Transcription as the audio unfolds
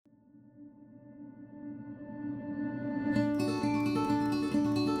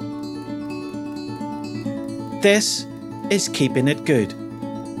This is Keeping It Good,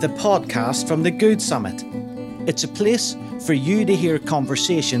 the podcast from the Good Summit. It's a place for you to hear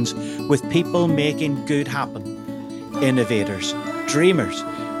conversations with people making good happen. Innovators, dreamers,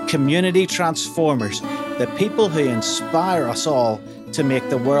 community transformers, the people who inspire us all to make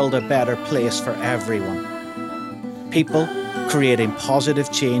the world a better place for everyone. People creating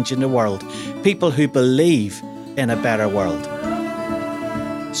positive change in the world. People who believe in a better world.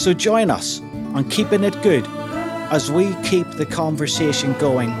 So join us on Keeping It Good as we keep the conversation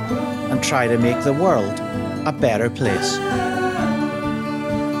going and try to make the world a better place.